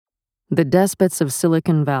The Despots of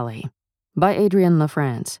Silicon Valley by Adrienne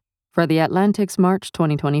LaFrance for the Atlantic's March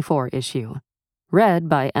 2024 issue. Read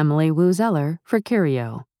by Emily Wu Zeller for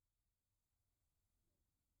Curio.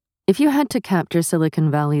 If you had to capture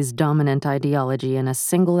Silicon Valley's dominant ideology in a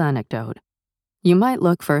single anecdote, you might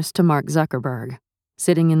look first to Mark Zuckerberg,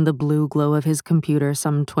 sitting in the blue glow of his computer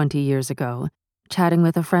some 20 years ago, chatting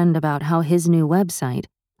with a friend about how his new website,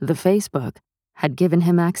 the Facebook, had given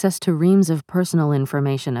him access to reams of personal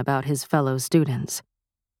information about his fellow students.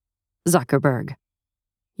 Zuckerberg: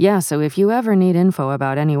 "Yeah, so if you ever need info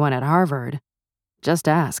about anyone at Harvard, just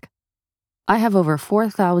ask. I have over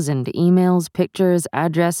 4,000 emails, pictures,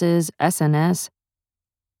 addresses, SNS.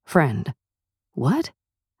 Friend: What?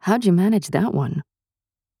 How'd you manage that one?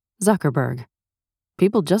 Zuckerberg: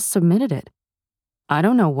 People just submitted it. I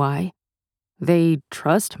don't know why. They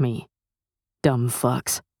trust me. Dumb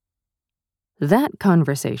fucks." That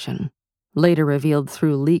conversation, later revealed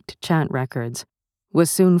through leaked chat records,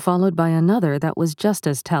 was soon followed by another that was just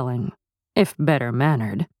as telling, if better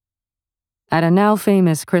mannered. At a now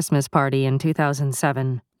famous Christmas party in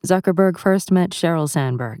 2007, Zuckerberg first met Sheryl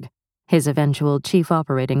Sandberg, his eventual chief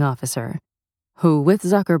operating officer, who with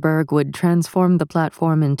Zuckerberg would transform the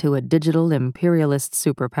platform into a digital imperialist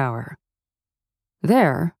superpower.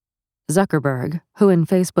 There, Zuckerberg, who in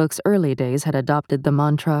Facebook's early days had adopted the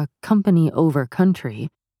mantra "company over country,"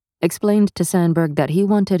 explained to Sandberg that he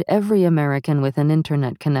wanted every American with an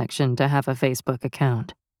internet connection to have a Facebook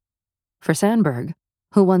account. For Sandberg,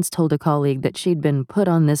 who once told a colleague that she'd been put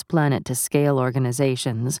on this planet to scale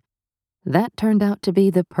organizations, that turned out to be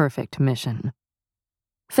the perfect mission.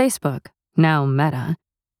 Facebook, now Meta,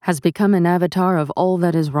 has become an avatar of all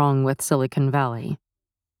that is wrong with Silicon Valley.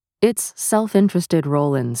 Its self-interested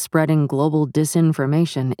role in spreading global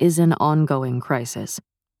disinformation is an ongoing crisis.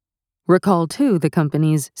 Recall, too, the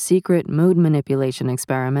company's secret mood manipulation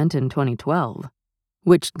experiment in 2012,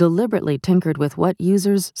 which deliberately tinkered with what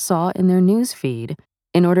users saw in their news feed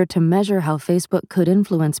in order to measure how Facebook could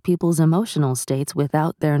influence people's emotional states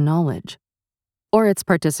without their knowledge. Or its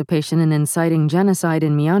participation in inciting genocide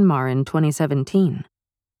in Myanmar in 2017.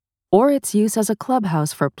 Or its use as a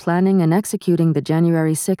clubhouse for planning and executing the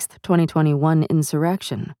January 6, 2021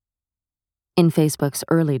 insurrection. In Facebook's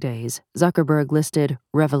early days, Zuckerberg listed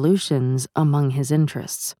revolutions among his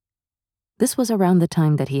interests. This was around the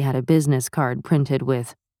time that he had a business card printed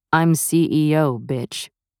with, "I'm CEO, bitch."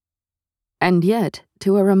 And yet,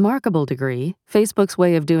 to a remarkable degree, Facebook's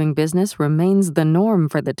way of doing business remains the norm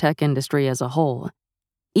for the tech industry as a whole,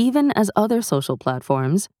 even as other social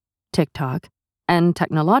platforms, TikTok, and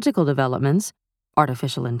technological developments,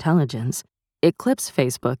 artificial intelligence, eclipse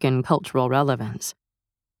Facebook in cultural relevance.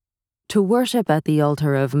 To worship at the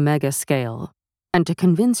altar of mega-scale, and to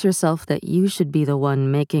convince yourself that you should be the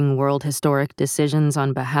one making world historic decisions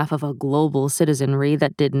on behalf of a global citizenry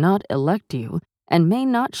that did not elect you and may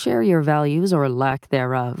not share your values or lack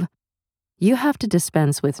thereof, you have to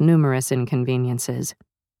dispense with numerous inconveniences.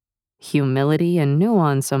 Humility and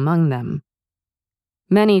nuance among them.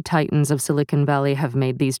 Many titans of Silicon Valley have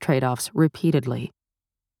made these trade-offs repeatedly.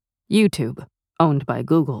 YouTube, owned by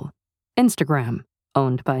Google, Instagram,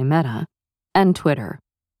 owned by Meta, and Twitter,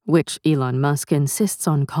 which Elon Musk insists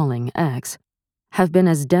on calling X, have been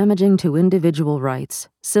as damaging to individual rights,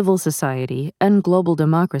 civil society, and global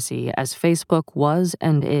democracy as Facebook was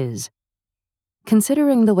and is.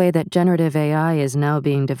 Considering the way that generative AI is now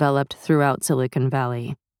being developed throughout Silicon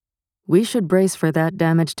Valley, we should brace for that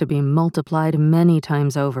damage to be multiplied many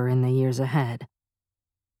times over in the years ahead.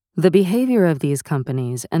 The behavior of these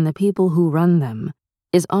companies and the people who run them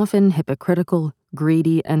is often hypocritical,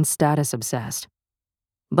 greedy, and status-obsessed.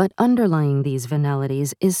 But underlying these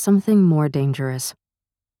venalities is something more dangerous.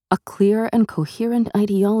 A clear and coherent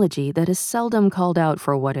ideology that is seldom called out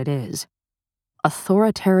for what it is.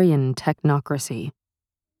 Authoritarian technocracy.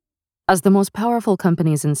 As the most powerful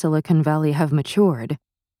companies in Silicon Valley have matured,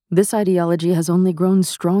 this ideology has only grown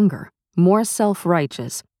stronger, more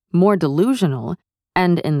self-righteous, more delusional,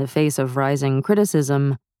 and in the face of rising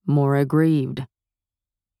criticism, more aggrieved.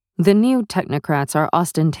 The new technocrats are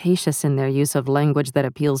ostentatious in their use of language that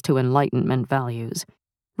appeals to Enlightenment values,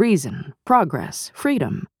 reason, progress,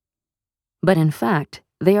 freedom. But in fact,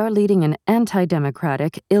 they are leading an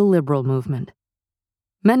anti-democratic, illiberal movement.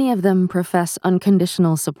 Many of them profess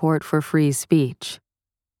unconditional support for free speech,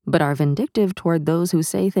 but are vindictive toward those who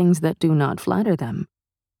say things that do not flatter them.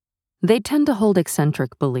 They tend to hold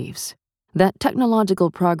eccentric beliefs that technological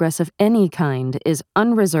progress of any kind is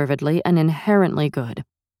unreservedly and inherently good,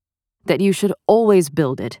 that you should always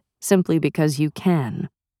build it simply because you can,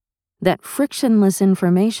 that frictionless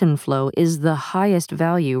information flow is the highest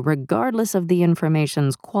value regardless of the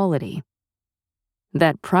information's quality,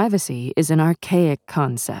 that privacy is an archaic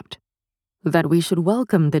concept, that we should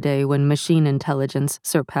welcome the day when machine intelligence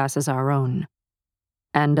surpasses our own,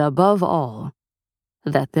 and above all,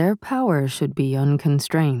 that their power should be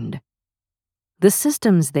unconstrained. The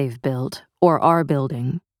systems they've built, or are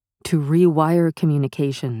building, to rewire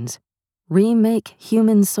communications, remake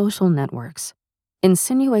human social networks,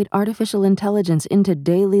 insinuate artificial intelligence into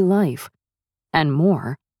daily life, and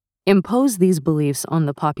more, impose these beliefs on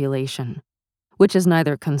the population, which is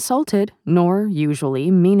neither consulted nor usually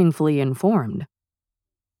meaningfully informed.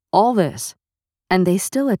 All this, and they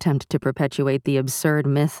still attempt to perpetuate the absurd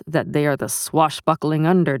myth that they are the swashbuckling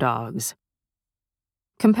underdogs.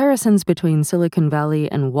 Comparisons between Silicon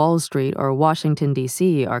Valley and Wall Street or Washington,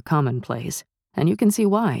 D.C. are commonplace, and you can see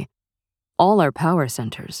why. All are power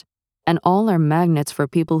centers, and all are magnets for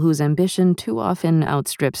people whose ambition too often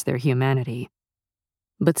outstrips their humanity.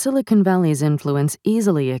 But Silicon Valley's influence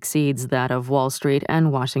easily exceeds that of Wall Street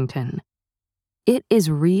and Washington. It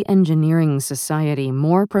is re-engineering society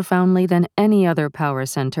more profoundly than any other power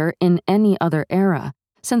center in any other era,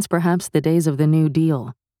 since perhaps the days of the New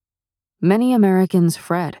Deal. Many Americans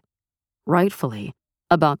fret, rightfully,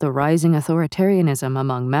 about the rising authoritarianism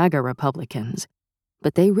among MAGA Republicans,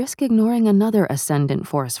 but they risk ignoring another ascendant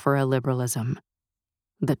force for illiberalism: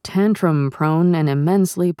 the tantrum-prone and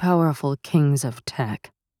immensely powerful kings of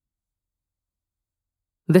tech.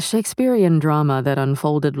 The Shakespearean drama that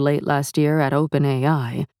unfolded late last year at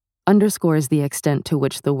OpenAI underscores the extent to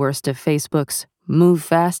which the worst of Facebook's move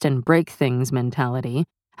fast and break things mentality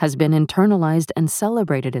has been internalized and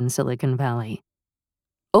celebrated in Silicon Valley.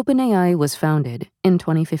 OpenAI was founded, in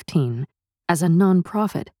 2015, as a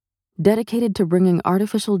nonprofit dedicated to bringing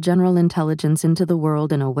artificial general intelligence into the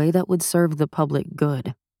world in a way that would serve the public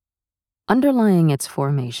good. Underlying its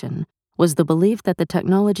formation was the belief that the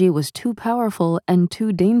technology was too powerful and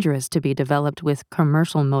too dangerous to be developed with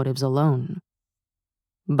commercial motives alone.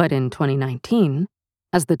 But in 2019,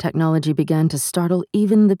 as the technology began to startle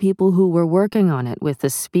even the people who were working on it with the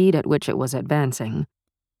speed at which it was advancing,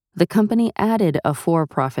 the company added a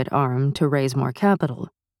for-profit arm to raise more capital.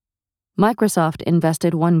 Microsoft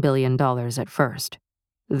invested $1 billion at first,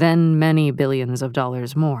 then many billions of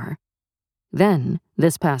dollars more. Then,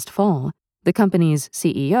 this past fall, the company's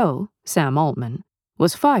CEO, Sam Altman,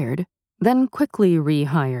 was fired, then quickly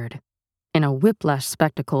rehired, in a whiplash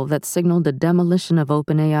spectacle that signaled the demolition of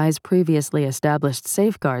OpenAI's previously established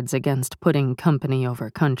safeguards against putting company over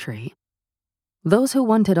country. Those who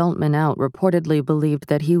wanted Altman out reportedly believed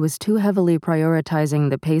that he was too heavily prioritizing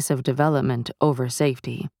the pace of development over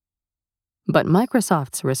safety. But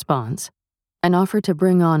Microsoft's response, an offer to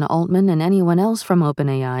bring on Altman and anyone else from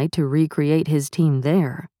OpenAI to recreate his team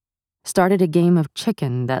there, started a game of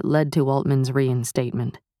chicken that led to Altman's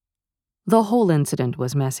reinstatement. The whole incident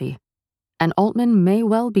was messy, and Altman may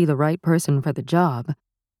well be the right person for the job,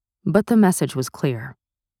 but the message was clear.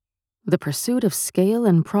 The pursuit of scale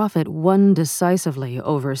and profit won decisively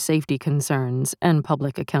over safety concerns and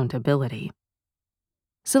public accountability.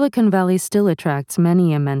 Silicon Valley still attracts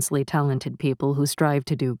many immensely talented people who strive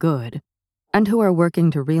to do good, and who are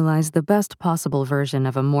working to realize the best possible version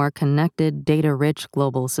of a more connected, data-rich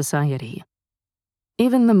global society.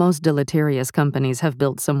 Even the most deleterious companies have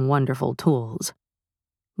built some wonderful tools.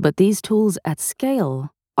 But these tools at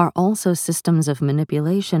scale are also systems of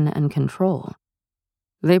manipulation and control.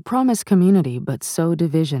 They promise community but sow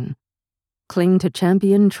division, cling to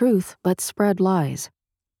champion truth but spread lies,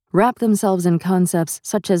 wrap themselves in concepts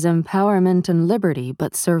such as empowerment and liberty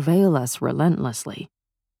but surveil us relentlessly.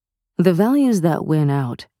 The values that win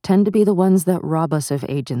out tend to be the ones that rob us of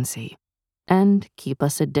agency and keep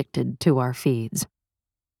us addicted to our feeds.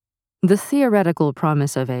 The theoretical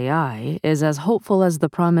promise of AI is as hopeful as the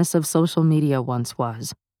promise of social media once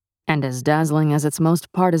was, and as dazzling as its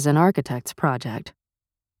most partisan architect's project.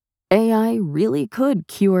 AI really could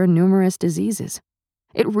cure numerous diseases.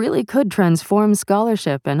 It really could transform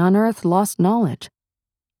scholarship and unearth lost knowledge.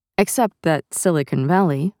 Except that Silicon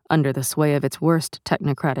Valley, under the sway of its worst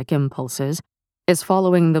technocratic impulses, is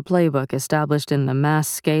following the playbook established in the mass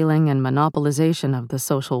scaling and monopolization of the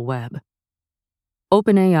social web.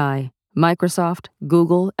 OpenAI, Microsoft,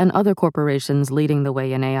 Google, and other corporations leading the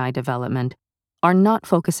way in AI development are not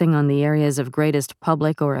focusing on the areas of greatest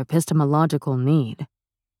public or epistemological need.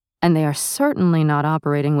 And they are certainly not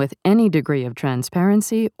operating with any degree of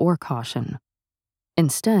transparency or caution.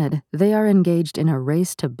 Instead, they are engaged in a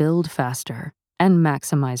race to build faster and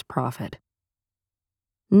maximize profit.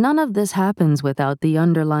 None of this happens without the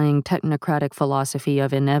underlying technocratic philosophy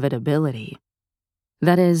of inevitability.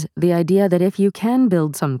 That is, the idea that if you can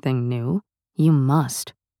build something new, you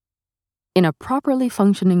must. In a properly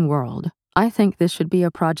functioning world, I think this should be a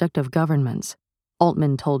project of governments,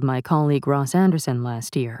 Altman told my colleague Ross Anderson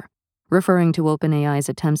last year, referring to OpenAI's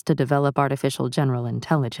attempts to develop artificial general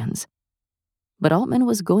intelligence. But Altman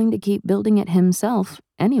was going to keep building it himself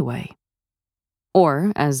anyway.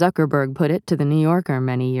 Or, as Zuckerberg put it to The New Yorker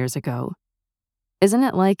many years ago, isn't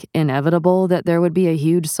it like inevitable that there would be a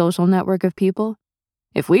huge social network of people?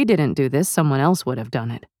 If we didn't do this, someone else would have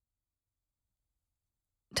done it.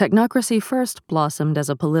 Technocracy first blossomed as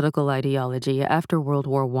a political ideology after World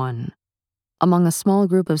War I, among a small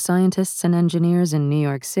group of scientists and engineers in New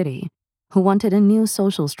York City who wanted a new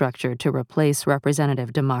social structure to replace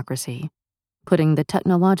representative democracy, putting the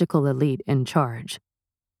technological elite in charge.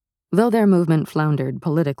 Though their movement floundered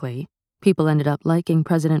politically, people ended up liking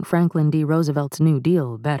President Franklin D. Roosevelt's New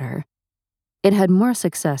Deal better. It had more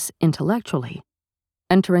success intellectually,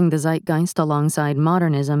 entering the zeitgeist alongside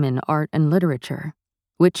modernism in art and literature,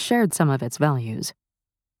 which shared some of its values.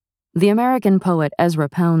 The American poet Ezra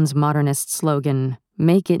Pound's modernist slogan,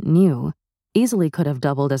 "Make it new," easily could have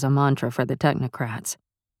doubled as a mantra for the technocrats.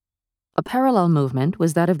 A parallel movement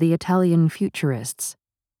was that of the Italian futurists,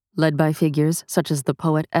 led by figures such as the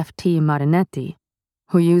poet F.T. Marinetti,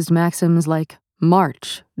 who used maxims like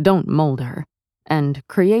 "march, don't molder," and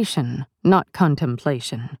 "creation, not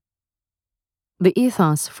contemplation." The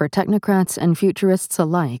ethos for technocrats and futurists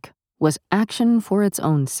alike was action for its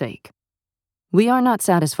own sake. We are not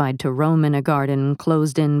satisfied to roam in a garden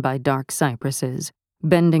closed in by dark cypresses,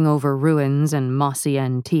 bending over ruins and mossy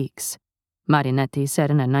antiques, Marinetti said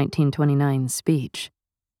in a 1929 speech.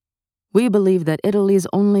 We believe that Italy's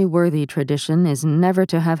only worthy tradition is never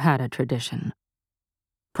to have had a tradition.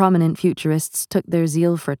 Prominent futurists took their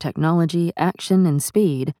zeal for technology, action, and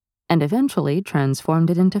speed, and eventually transformed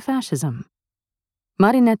it into fascism.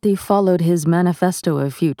 Marinetti followed his Manifesto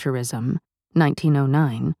of Futurism,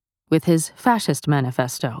 1909, with his Fascist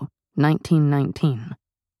Manifesto, 1919.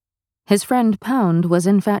 His friend Pound was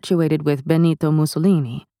infatuated with Benito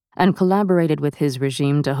Mussolini and collaborated with his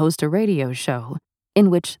regime to host a radio show in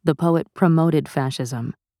which the poet promoted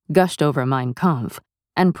fascism, gushed over Mein Kampf,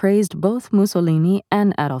 and praised both Mussolini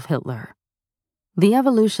and Adolf Hitler. The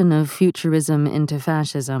evolution of futurism into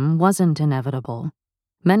fascism wasn't inevitable.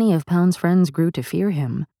 Many of Pound's friends grew to fear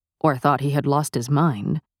him, or thought he had lost his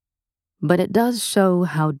mind. But it does show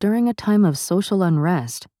how during a time of social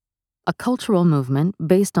unrest, a cultural movement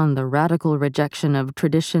based on the radical rejection of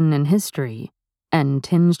tradition and history, and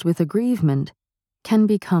tinged with aggrievement, can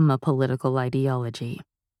become a political ideology.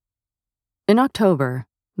 In October,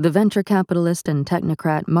 the venture capitalist and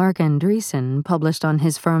technocrat Marc Andreessen published on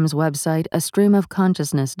his firm's website a stream of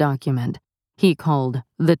consciousness document he called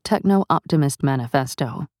the Techno-Optimist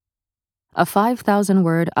Manifesto, a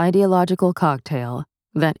 5,000-word ideological cocktail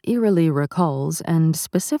that eerily recalls and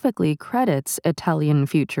specifically credits Italian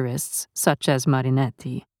futurists such as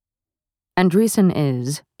Marinetti. Andreessen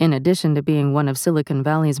is, in addition to being one of Silicon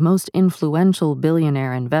Valley's most influential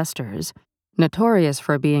billionaire investors, notorious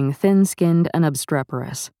for being thin-skinned and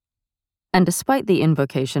obstreperous. And despite the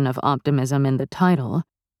invocation of optimism in the title,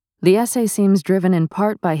 the essay seems driven in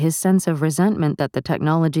part by his sense of resentment that the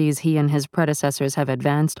technologies he and his predecessors have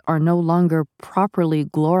advanced are no longer properly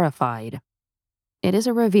glorified. It is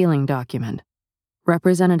a revealing document,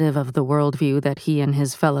 representative of the worldview that he and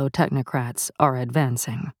his fellow technocrats are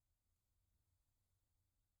advancing.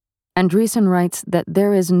 Andreessen writes that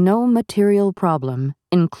there is no material problem,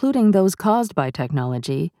 including those caused by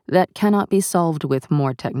technology, that cannot be solved with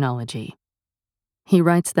more technology. He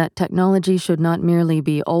writes that technology should not merely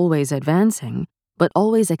be always advancing, but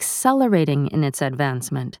always accelerating in its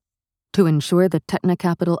advancement, to ensure the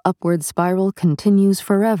technocapital upward spiral continues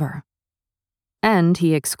forever. And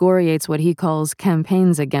he excoriates what he calls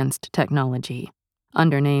campaigns against technology,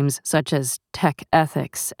 under names such as tech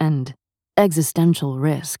ethics and existential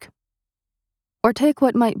risk. Or take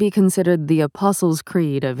what might be considered the Apostles'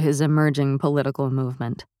 Creed of his emerging political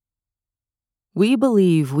movement. We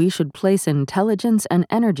believe we should place intelligence and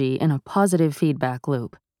energy in a positive feedback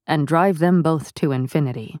loop and drive them both to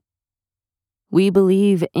infinity. We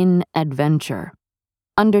believe in adventure,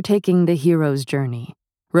 undertaking the hero's journey,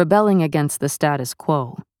 rebelling against the status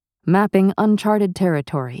quo, mapping uncharted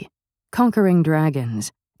territory, conquering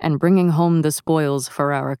dragons, and bringing home the spoils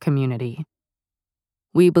for our community.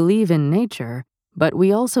 We believe in nature, but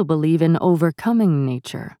we also believe in overcoming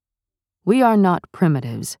nature. We are not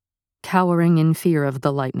primitives, cowering in fear of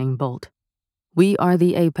the lightning bolt. We are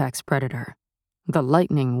the apex predator. The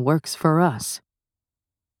lightning works for us.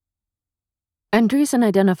 Andreessen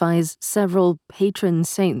identifies several patron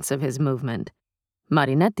saints of his movement: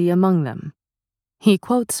 Marinetti among them. He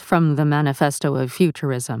quotes from the Manifesto of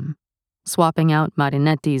Futurism, swapping out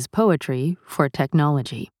Marinetti's poetry for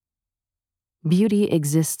technology. Beauty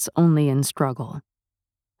exists only in struggle.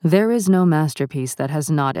 There is no masterpiece that has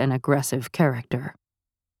not an aggressive character.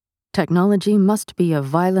 Technology must be a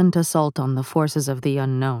violent assault on the forces of the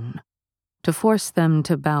unknown, to force them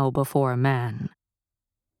to bow before man.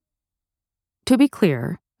 To be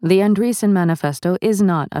clear, the Andreessen Manifesto is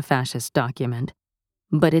not a fascist document,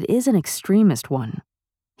 but it is an extremist one.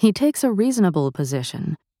 He takes a reasonable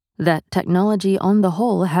position that technology on the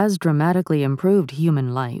whole has dramatically improved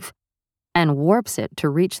human life, and warps it to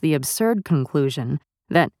reach the absurd conclusion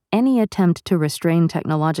that any attempt to restrain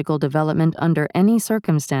technological development under any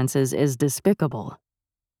circumstances is despicable.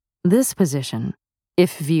 This position,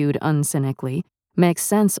 if viewed uncynically, makes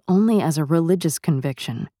sense only as a religious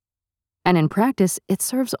conviction, and in practice it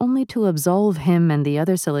serves only to absolve him and the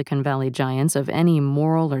other Silicon Valley giants of any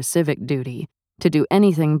moral or civic duty to do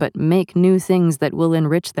anything but make new things that will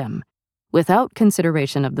enrich them, without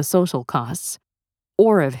consideration of the social costs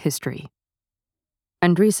or of history.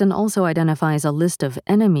 Andreessen also identifies a list of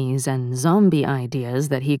enemies and zombie ideas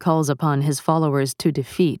that he calls upon his followers to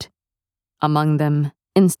defeat, among them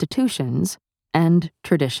institutions and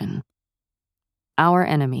tradition. Our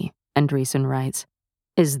enemy, Andreessen writes,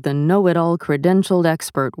 is the know-it-all credentialed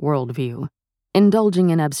expert worldview, indulging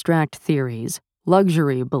in abstract theories,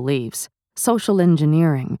 luxury beliefs, social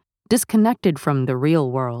engineering, disconnected from the real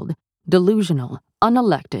world, delusional,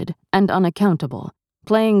 unelected, and unaccountable,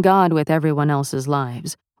 playing God with everyone else's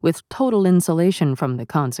lives, with total insulation from the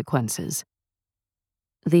consequences.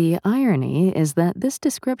 The irony is that this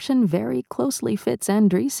description very closely fits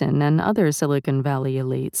Andreessen and other Silicon Valley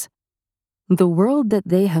elites. The world that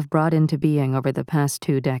they have brought into being over the past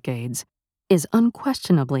 2 decades is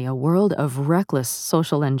unquestionably a world of reckless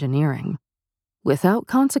social engineering, without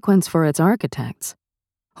consequence for its architects,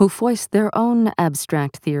 who foist their own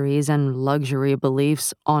abstract theories and luxury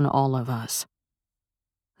beliefs on all of us.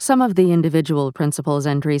 Some of the individual principles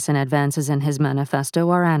Andreessen advances in his manifesto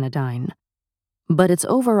are anodyne, but its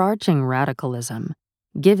overarching radicalism,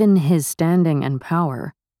 given his standing and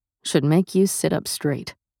power, should make you sit up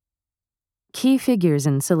straight. Key figures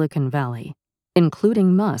in Silicon Valley,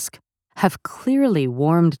 including Musk, have clearly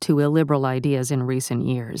warmed to illiberal ideas in recent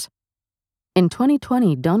years. In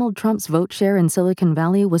 2020, Donald Trump's vote share in Silicon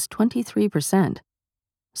Valley was 23%.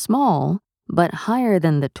 Small, but higher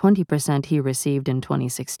than the 20% he received in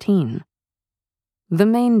 2016. The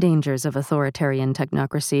main dangers of authoritarian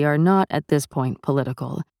technocracy are not at this point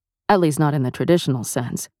political, at least not in the traditional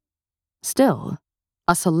sense. Still,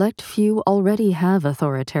 a select few already have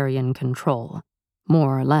authoritarian control,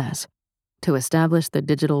 more or less, to establish the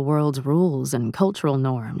digital world's rules and cultural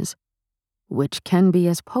norms, which can be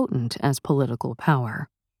as potent as political power.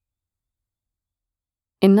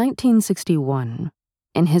 In 1961,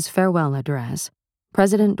 in his farewell address,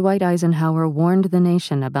 President Dwight Eisenhower warned the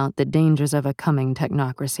nation about the dangers of a coming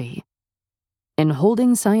technocracy. In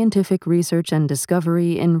holding scientific research and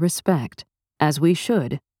discovery in respect, as we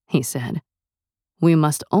should, he said, we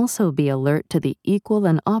must also be alert to the equal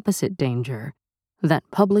and opposite danger that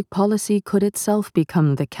public policy could itself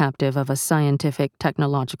become the captive of a scientific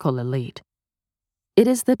technological elite. It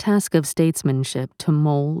is the task of statesmanship to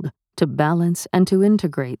mold, to balance, and to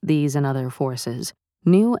integrate these and other forces,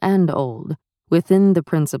 new and old, within the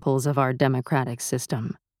principles of our democratic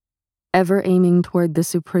system, ever aiming toward the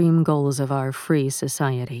supreme goals of our free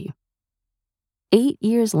society. 8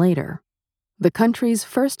 years later, the country's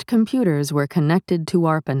first computers were connected to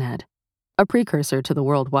ARPANET, a precursor to the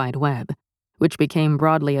World Wide Web, which became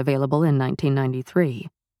broadly available in 1993.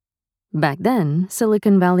 Back then,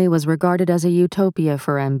 Silicon Valley was regarded as a utopia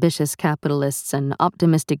for ambitious capitalists and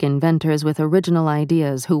optimistic inventors with original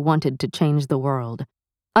ideas who wanted to change the world,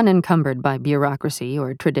 unencumbered by bureaucracy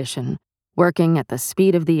or tradition, working at the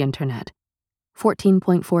speed of the internet,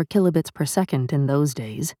 14.4 kilobits per second in those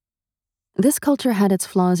days. This culture had its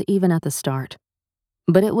flaws even at the start,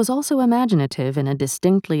 but it was also imaginative in a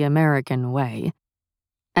distinctly American way,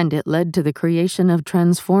 and it led to the creation of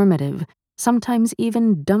transformative, sometimes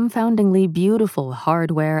even dumbfoundingly beautiful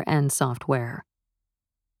hardware and software.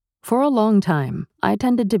 For a long time, I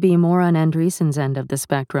tended to be more on Andreessen's end of the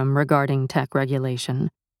spectrum regarding tech regulation.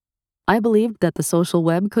 I believed that the social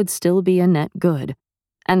web could still be a net good,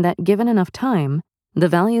 and that given enough time, the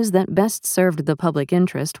values that best served the public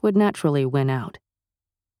interest would naturally win out.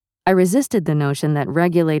 I resisted the notion that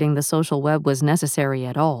regulating the social web was necessary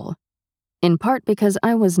at all, in part because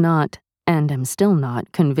I was not, and am still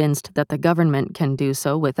not, convinced that the government can do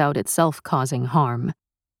so without itself causing harm.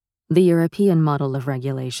 The European model of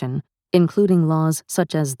regulation, including laws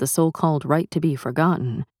such as the so-called right to be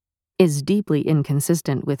forgotten, is deeply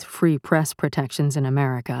inconsistent with free press protections in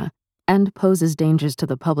America and poses dangers to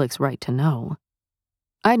the public's right to know.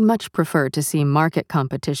 I'd much prefer to see market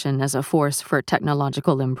competition as a force for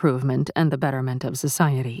technological improvement and the betterment of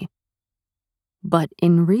society. But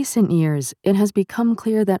in recent years, it has become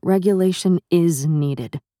clear that regulation is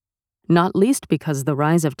needed, not least because the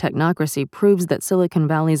rise of technocracy proves that Silicon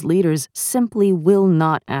Valley's leaders simply will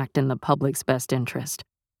not act in the public's best interest.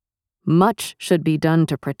 Much should be done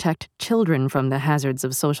to protect children from the hazards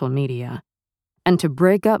of social media, and to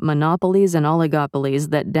break up monopolies and oligopolies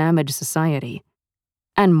that damage society,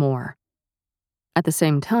 and more. At the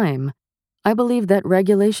same time, I believe that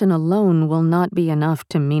regulation alone will not be enough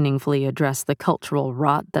to meaningfully address the cultural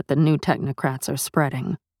rot that the new technocrats are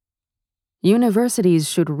spreading. Universities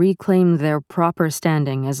should reclaim their proper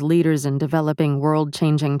standing as leaders in developing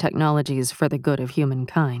world-changing technologies for the good of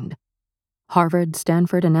humankind. Harvard,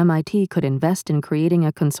 Stanford, and MIT could invest in creating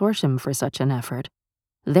a consortium for such an effort.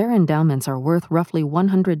 Their endowments are worth roughly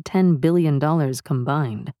 $110 billion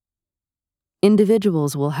combined.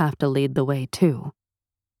 Individuals will have to lead the way, too.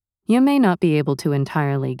 You may not be able to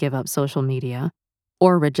entirely give up social media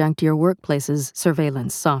or reject your workplace's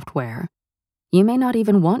surveillance software. You may not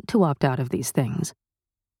even want to opt out of these things.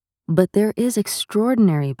 But there is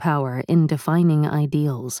extraordinary power in defining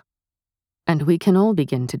ideals. And we can all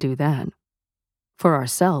begin to do that. For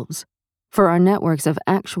ourselves, for our networks of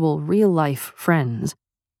actual real-life friends,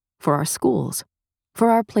 for our schools,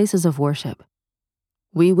 for our places of worship.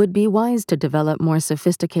 We would be wise to develop more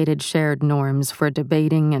sophisticated shared norms for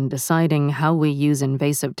debating and deciding how we use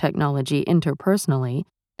invasive technology interpersonally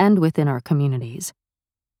and within our communities.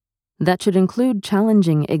 That should include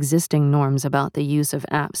challenging existing norms about the use of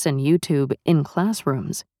apps and YouTube in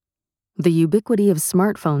classrooms, the ubiquity of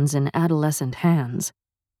smartphones in adolescent hands,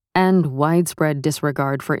 and widespread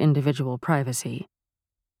disregard for individual privacy.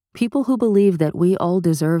 People who believe that we all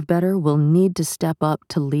deserve better will need to step up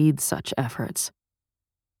to lead such efforts.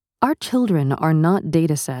 Our children are not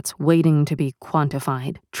datasets waiting to be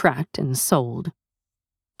quantified, tracked, and sold.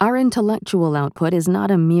 Our intellectual output is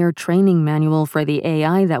not a mere training manual for the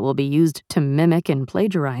AI that will be used to mimic and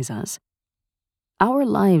plagiarize us. Our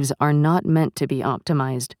lives are not meant to be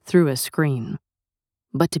optimized through a screen,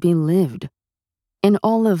 but to be lived. In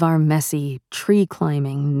all of our messy,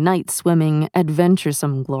 tree-climbing, night-swimming,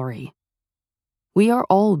 adventuresome glory. We are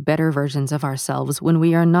all better versions of ourselves when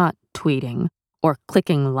we are not tweeting, or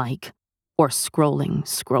clicking like, or scrolling.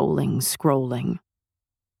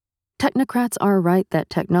 Technocrats are right that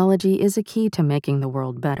technology is a key to making the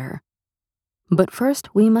world better. But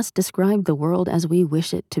first, we must describe the world as we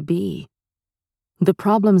wish it to be. The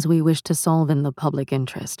problems we wish to solve in the public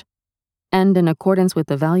interest, and in accordance with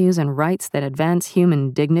the values and rights that advance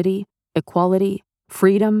human dignity, equality,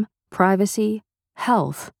 freedom, privacy,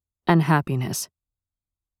 health, and happiness.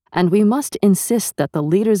 And we must insist that the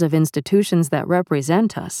leaders of institutions that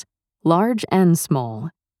represent us, large and small,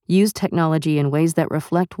 use technology in ways that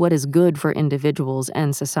reflect what is good for individuals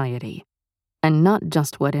and society, and not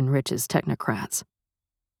just what enriches technocrats.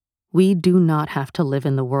 We do not have to live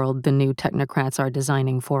in the world the new technocrats are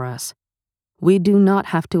designing for us. We do not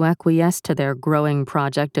have to acquiesce to their growing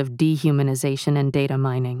project of dehumanization and data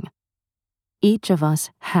mining. Each of us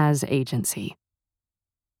has agency.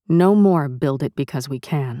 No more build it because we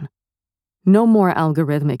can. No more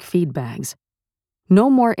algorithmic feedbacks. No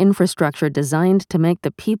more infrastructure designed to make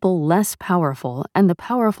the people less powerful and the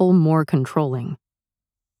powerful more controlling.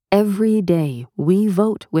 Every day we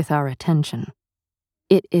vote with our attention.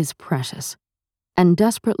 It is precious and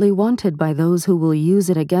desperately wanted by those who will use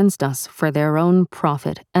it against us for their own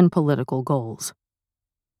profit and political goals.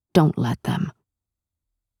 Don't let them.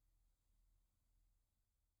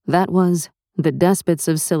 That was The Despots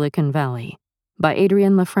of Silicon Valley by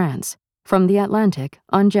Adrienne LaFrance from The Atlantic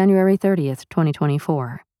on January 30th,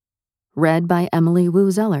 2024. Read by Emily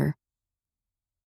Wu Zeller